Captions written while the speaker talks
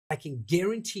I can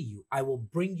guarantee you I will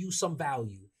bring you some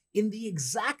value in the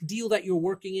exact deal that you're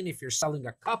working in. If you're selling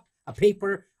a cup, a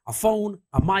paper, a phone,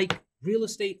 a mic, real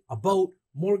estate, a boat,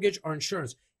 mortgage, or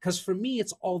insurance. Because for me,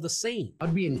 it's all the same.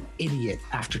 I'd be an idiot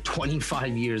after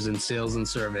 25 years in sales and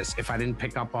service if I didn't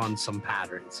pick up on some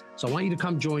patterns. So I want you to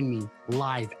come join me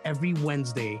live every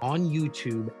Wednesday on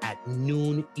YouTube at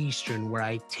noon Eastern, where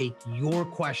I take your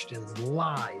questions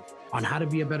live on how to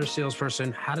be a better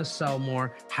salesperson, how to sell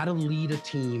more, how to lead a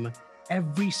team,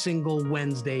 every single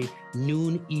Wednesday,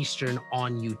 noon Eastern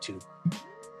on YouTube.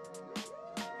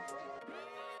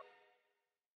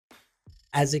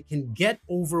 As it can get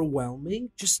overwhelming,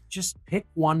 just pick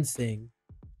one thing,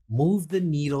 move the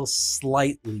needle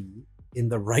slightly in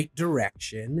the right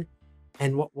direction,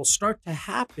 and what will start to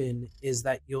happen is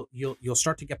that you'll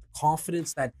start to get the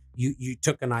confidence that you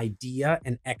took an idea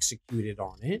and executed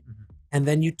on it, and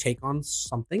then you take on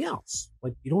something else.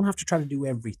 Like, you don't have to try to do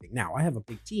everything. Now, I have a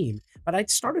big team, but I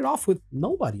started off with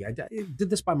nobody. I did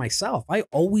this by myself. I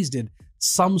always did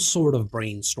some sort of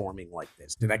brainstorming like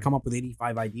this. Did I come up with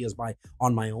 85 ideas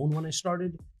on my own when I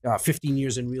started? 15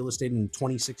 years in real estate and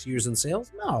 26 years in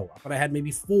sales? No, but I had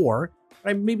maybe 4. But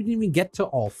I maybe didn't even get to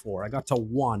all 4. I got to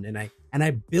 1, and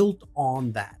I built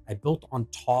on that. I built on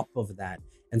top of that.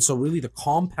 And so really the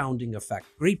compounding effect,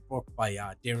 great book by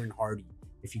Darren Hardy.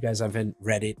 If you guys haven't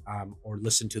read it or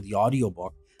listened to the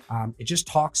audiobook, it just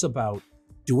talks about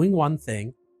doing one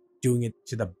thing, doing it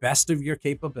to the best of your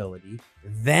capability,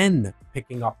 then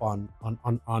picking up on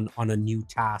a new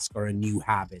task or a new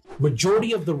habit.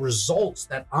 Majority of the results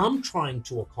that I'm trying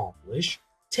to accomplish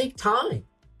take time.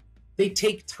 They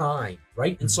take time,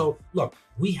 right? And so, look,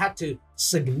 we had to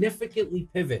significantly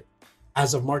pivot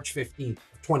as of March 15th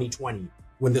of 2020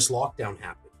 when this lockdown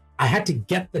happened. I had to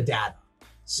get the data.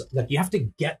 So, like, you have to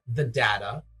get the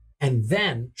data and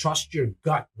then trust your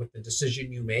gut with the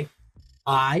decision you make.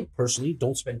 I personally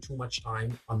don't spend too much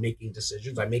time on making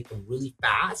decisions. I make them really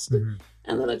fast, and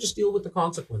then I just deal with the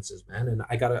consequences, man. And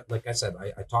I gotta, like I said,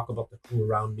 I talk about the crew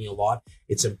around me a lot.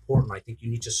 It's important. I think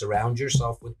you need to surround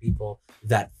yourself with people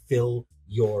that fill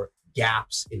your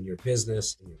gaps in your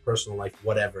business, in your personal life,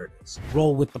 whatever it is.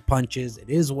 Roll with the punches. It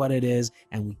is what it is,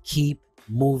 and we keep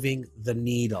moving the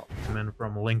needle. I'm in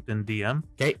from LinkedIn DM.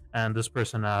 Okay. And this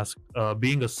person asked,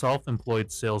 being a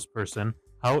self-employed salesperson,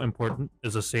 how important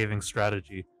is a saving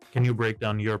strategy? Can you break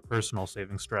down your personal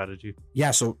saving strategy? Yeah.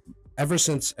 So ever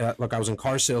since, look, I was in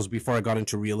car sales before I got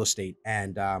into real estate.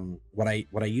 And what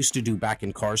I used to do back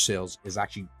in car sales is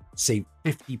actually save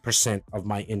 50% of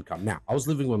my income. Now, I was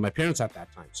living with my parents at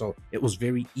that time, so it was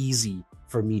very easy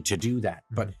for me to do that.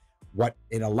 But what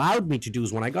it allowed me to do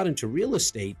is when I got into real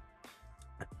estate,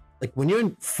 like when you're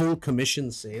in full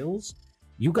commission sales,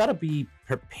 you got to be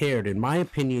prepared. In my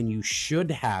opinion, you should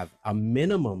have a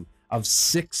minimum of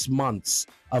 6 months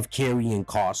of carrying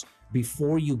costs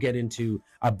before you get into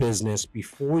a business,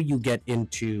 before you get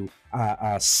into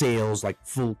sales, like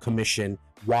full commission.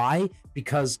 Why?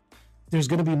 Because there's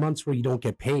going to be months where you don't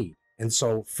get paid. And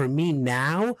so for me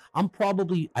now,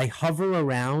 I hover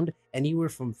around anywhere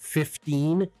from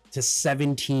 15 to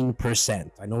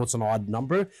 17%. I know it's an odd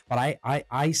number, but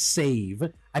I save.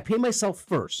 I pay myself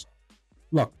first.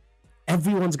 Look,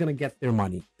 everyone's going to get their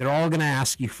money. They're all going to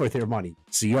ask you for their money.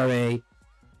 CRA,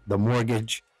 the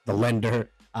mortgage, the lender,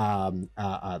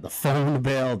 the phone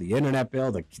bill, the internet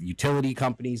bill, the utility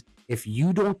companies. If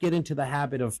you don't get into the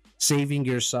habit of saving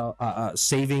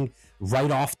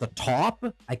right off the top,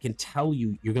 I can tell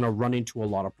you, you're going to run into a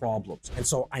lot of problems. And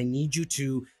so I need you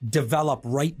to develop,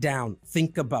 write down,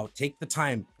 think about, take the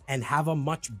time, and have a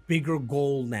much bigger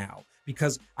goal now.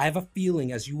 Because I have a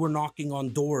feeling as you were knocking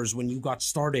on doors when you got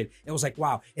started, it was like,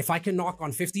 wow, if I can knock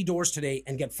on 50 doors today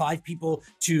and get 5 people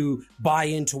to buy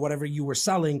into whatever you were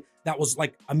selling, that was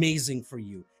like amazing for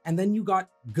you. And then you got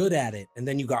good at it, and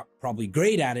then you got probably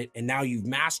great at it, and now you've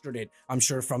mastered it, I'm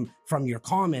sure from your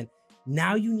comment.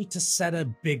 Now you need to set a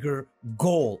bigger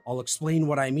goal. I'll explain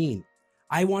what I mean.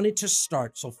 I wanted to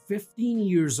start, so 15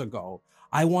 years ago,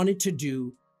 I wanted to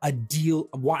do a deal.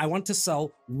 I want to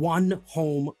sell 1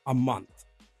 home a month.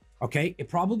 Okay. It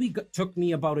probably took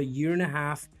me about a year and a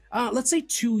half, let's say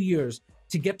 2 years,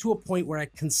 to get to a point where I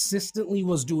consistently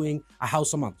was doing a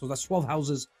house a month. So that's 12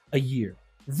 houses a year.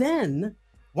 Then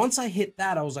once I hit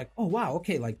that, I was like, oh wow,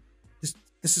 okay, like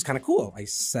this is kind of cool. I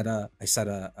set a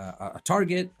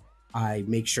target. I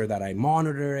make sure that I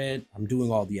monitor it. I'm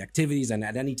doing all the activities, and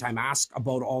at any time ask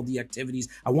about all the activities.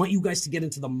 I want you guys to get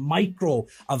into the micro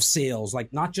of sales,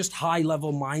 like not just high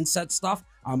level mindset stuff,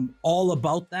 I'm all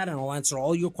about that, and I'll answer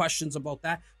all your questions about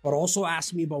that. But also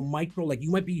ask me about micro. Like you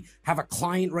might have a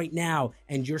client right now,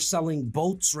 and you're selling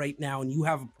boats right now, and you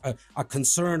have a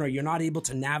concern, or you're not able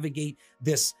to navigate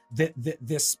this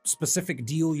specific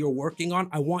deal you're working on.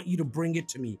 I want you to bring it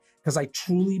to me, because I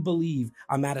truly believe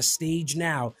I'm at a stage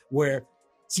now where,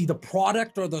 see, the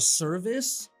product or the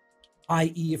service,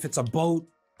 i.e., if it's a boat,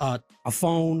 a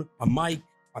phone, a mic,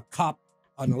 a cup,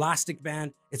 an elastic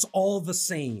band, it's all the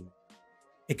same.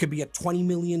 It could be a $20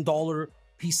 million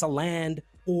piece of land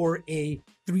or a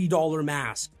 $3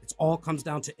 mask. It all comes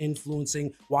down to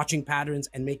influencing, watching patterns,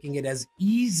 and making it as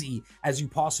easy as you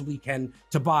possibly can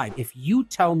to buy. If you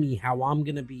tell me how I'm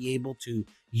going to be able to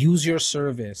use your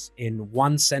service in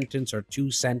one sentence or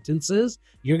two sentences,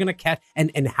 you're going to catch,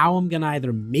 and how I'm going to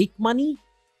either make money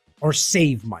or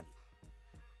save money.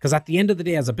 Because at the end of the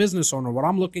day, as a business owner, what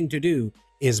I'm looking to do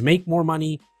is make more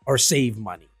money or save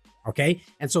money. Okay.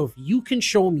 And so if you can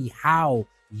show me how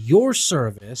your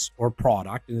service or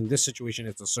product, and in this situation,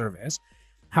 it's a service,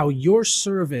 how your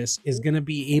service is going to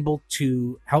be able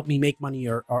to help me make money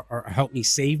or help me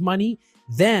save money,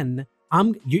 then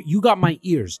you got my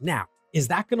ears. Now, is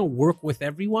that going to work with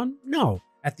everyone? No.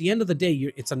 At the end of the day,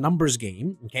 it's a numbers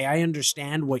game. Okay. I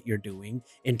understand what you're doing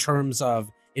in terms of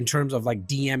like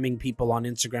DMing people on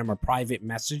Instagram or private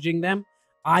messaging them.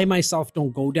 I myself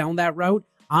don't go down that route.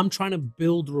 I'm trying to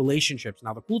build relationships.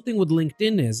 Now, the cool thing with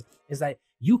LinkedIn is that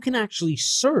you can actually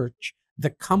search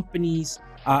the company's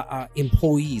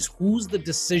employees. Who's the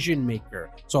decision maker?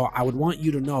 So I would want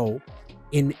you to know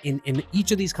in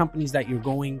each of these companies that you're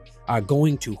going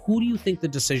to, who do you think the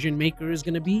decision maker is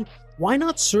going to be? Why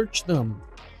not search them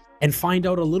and find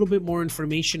out a little bit more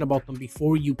information about them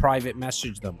before you private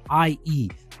message them, i.e.,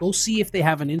 go see if they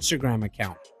have an Instagram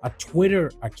account, a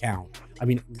Twitter account. I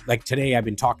mean, like today, I've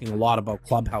been talking a lot about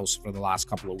Clubhouse for the last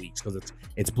couple of weeks because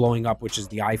it's blowing up, which is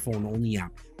the iPhone only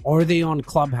app. Are they on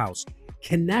Clubhouse?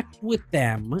 Connect with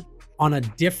them on a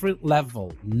different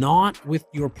level, not with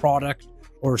your product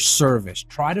or service.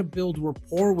 Try to build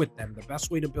rapport with them. The best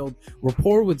way to build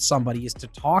rapport with somebody is to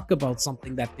talk about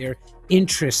something that they're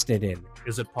interested in.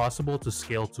 Is it possible to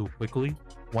scale too quickly?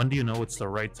 When do you know it's the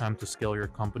right time to scale your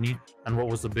company? And what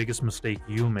was the biggest mistake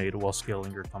you made while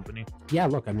scaling your company? Yeah,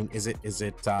 look, I mean, is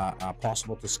it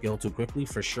possible to scale too quickly?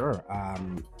 For sure.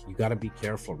 You got to be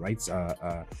careful, right?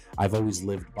 I've always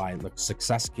lived by, look,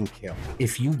 success can kill.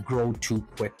 If you grow too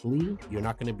quickly, you're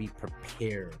not going to be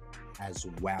prepared as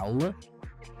well,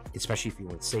 especially if you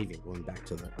weren't saving, going back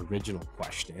to the original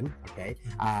question, okay?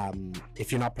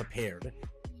 If you're not prepared,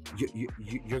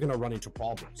 you're going to run into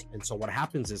problems. And so what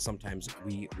happens is sometimes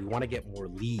we want to get more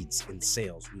leads in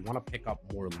sales. We want to pick up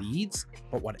more leads,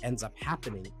 but what ends up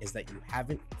happening is that you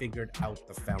haven't figured out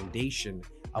the foundation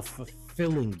of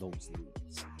fulfilling those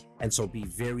leads. And so be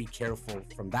very careful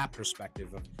from that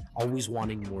perspective of always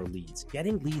wanting more leads.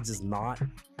 Getting leads is not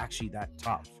actually that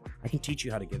tough. I can teach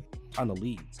you how to get a ton of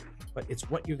leads, but it's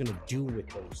what you're going to do with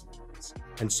those leads.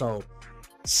 And so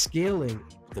scaling,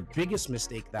 the biggest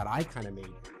mistake that I kind of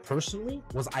made personally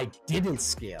was I didn't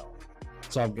scale.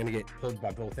 So I'm going to get pulled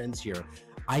by both ends here.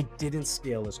 I didn't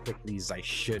scale as quickly as I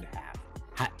should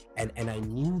have. And I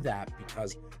knew that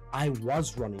because I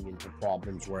was running into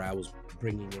problems where I was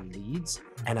bringing in leads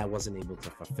and I wasn't able to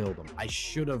fulfill them. I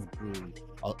should have grown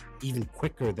even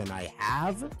quicker than I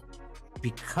have,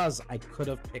 because I could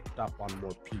have picked up on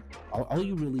more people. All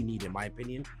you really need, in my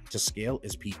opinion, to scale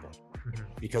is people,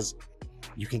 because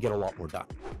you can get a lot more done.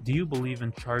 Do you believe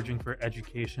in charging for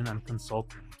education and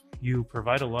consulting? You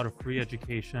provide a lot of free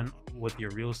education with your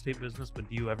real estate business, but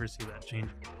do you ever see that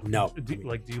changing? No. Do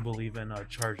you believe in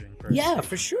charging for Yeah, education?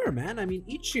 for sure, man. I mean,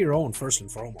 each to your own, first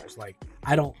and foremost. Like,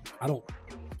 I don't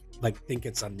like think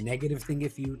it's a negative thing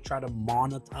if you try to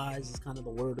monetize, is kind of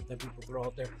the word that people throw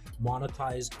out there.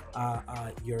 Monetize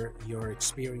your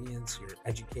experience, your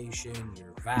education,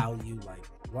 your value, like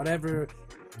whatever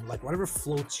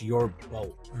floats your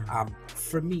boat.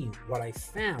 For me, what I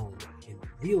found in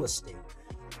real estate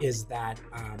is that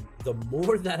the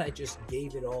more that I just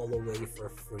gave it all away for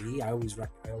free, I always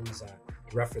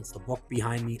reference the book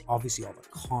behind me, obviously all the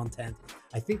content.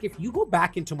 I think if you go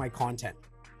back into my content,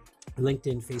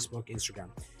 LinkedIn, Facebook, Instagram,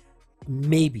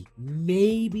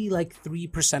 maybe like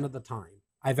 3% of the time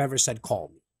I've ever said,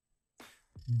 call me,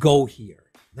 go here.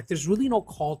 Like, there's really no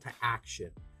call to action.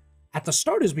 At the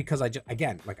start is because I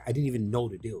didn't even know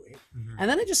to do it. And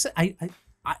then I just said, I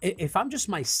if I'm just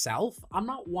myself, I'm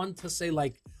not one to say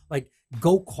like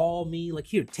go call me, like,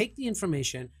 here, take the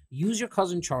information, use your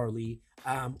cousin Charlie,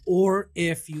 Or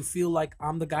if you feel like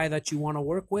I'm the guy that you want to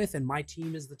work with and my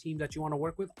team is the team that you want to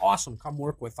work with, awesome, come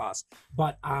work with us.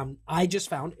 But I just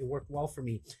found it worked well for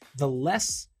me. The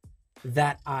less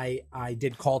that I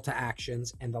did call to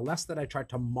actions and the less that I tried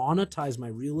to monetize my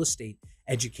real estate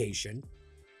education,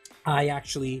 I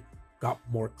actually got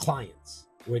more clients,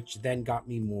 which then got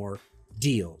me more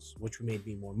deals, which made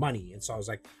me more money. And so I was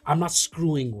like, I'm not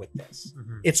screwing with this.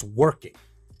 It's working.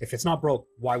 If it's not broke,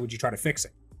 why would you try to fix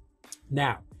it?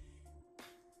 Now,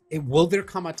 will there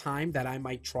come a time that I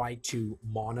might try to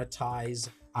monetize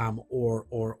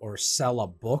or sell a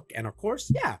book? And of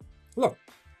course, yeah. Look,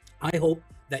 I hope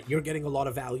that you're getting a lot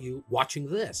of value watching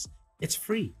this. It's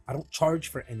free. I don't charge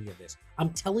for any of this. I'm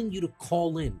telling you to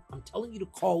call in. I'm telling you to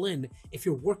call in if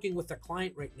you're working with a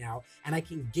client right now, and I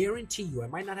can guarantee you, I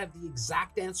might not have the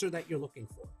exact answer that you're looking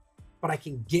for, but I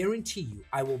can guarantee you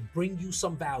I will bring you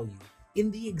some value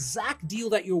in the exact deal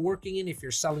that you're working in. If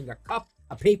you're selling a cup,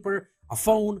 a paper, a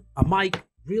phone, a mic,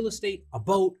 real estate, a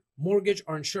boat, mortgage,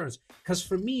 or insurance. Because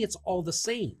for me, it's all the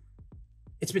same.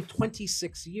 It's been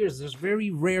 26 years. There's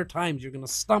very rare times you're going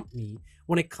to stump me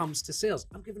when it comes to sales.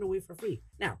 I'm giving away for free.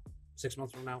 Now, 6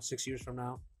 months from now, 6 years from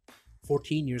now,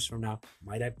 14 years from now,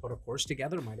 might I put a course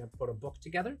together? Might I put a book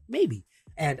together? Maybe.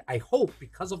 And I hope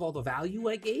because of all the value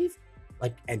I gave,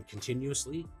 and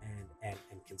continuously and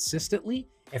consistently,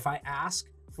 if I ask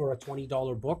for a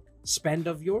 $20 book spend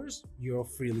of yours, you'll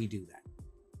freely do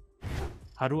that.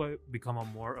 How do I become a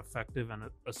more effective and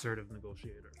assertive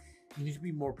negotiator? You need to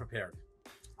be more prepared.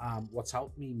 What's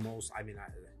helped me most, I'm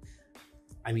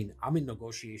in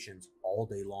negotiations all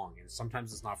day long, and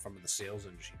sometimes it's not from the sales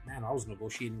industry. Man, I was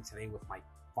negotiating today with my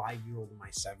 5-year-old and my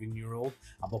 7-year-old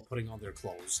about putting on their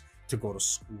clothes to go to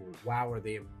school. Wow, are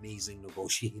they amazing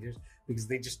negotiators, because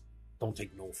they just don't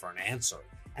take no for an answer,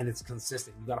 and it's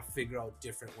consistent. You got to figure out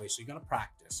different ways, so you got to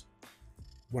practice.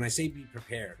 When I say be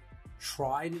prepared,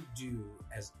 try to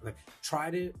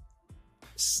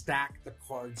stack the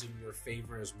cards in your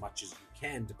favor as much as you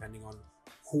can, depending on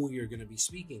who you're going to be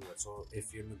speaking with. So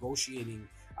if you're negotiating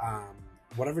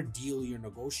whatever deal you're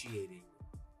negotiating,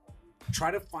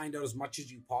 try to find out as much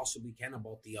as you possibly can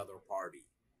about the other party.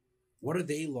 What are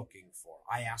they looking for?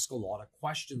 I ask a lot of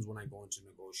questions when I go into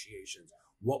negotiations.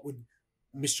 What would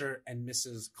Mr. and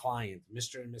Mrs. Client,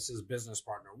 Mr. and Mrs. Business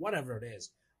Partner, whatever it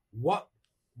is, what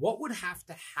would have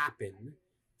to happen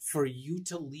for you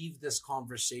to leave this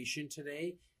conversation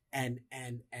today and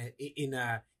in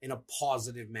a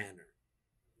positive manner?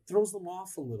 Throws them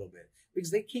off a little bit, because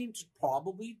they came to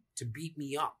probably to beat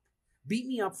me up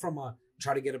from a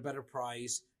try to get a better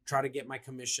price, try to get my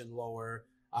commission lower,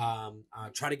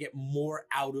 try to get more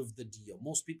out of the deal.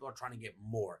 Most people are trying to get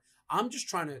more. I'm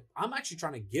actually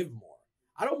trying to give more.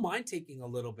 I don't mind taking a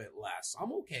little bit less.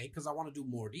 I'm okay, because I want to do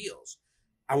more deals.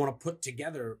 I want to put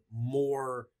together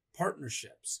more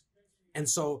partnerships. And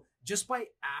so just by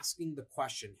asking the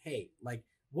question, hey,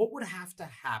 what would have to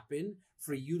happen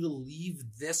for you to leave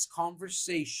this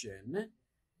conversation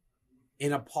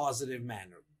in a positive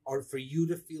manner, or for you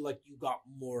to feel like you got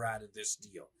more out of this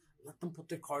deal? Let them put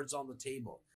their cards on the table.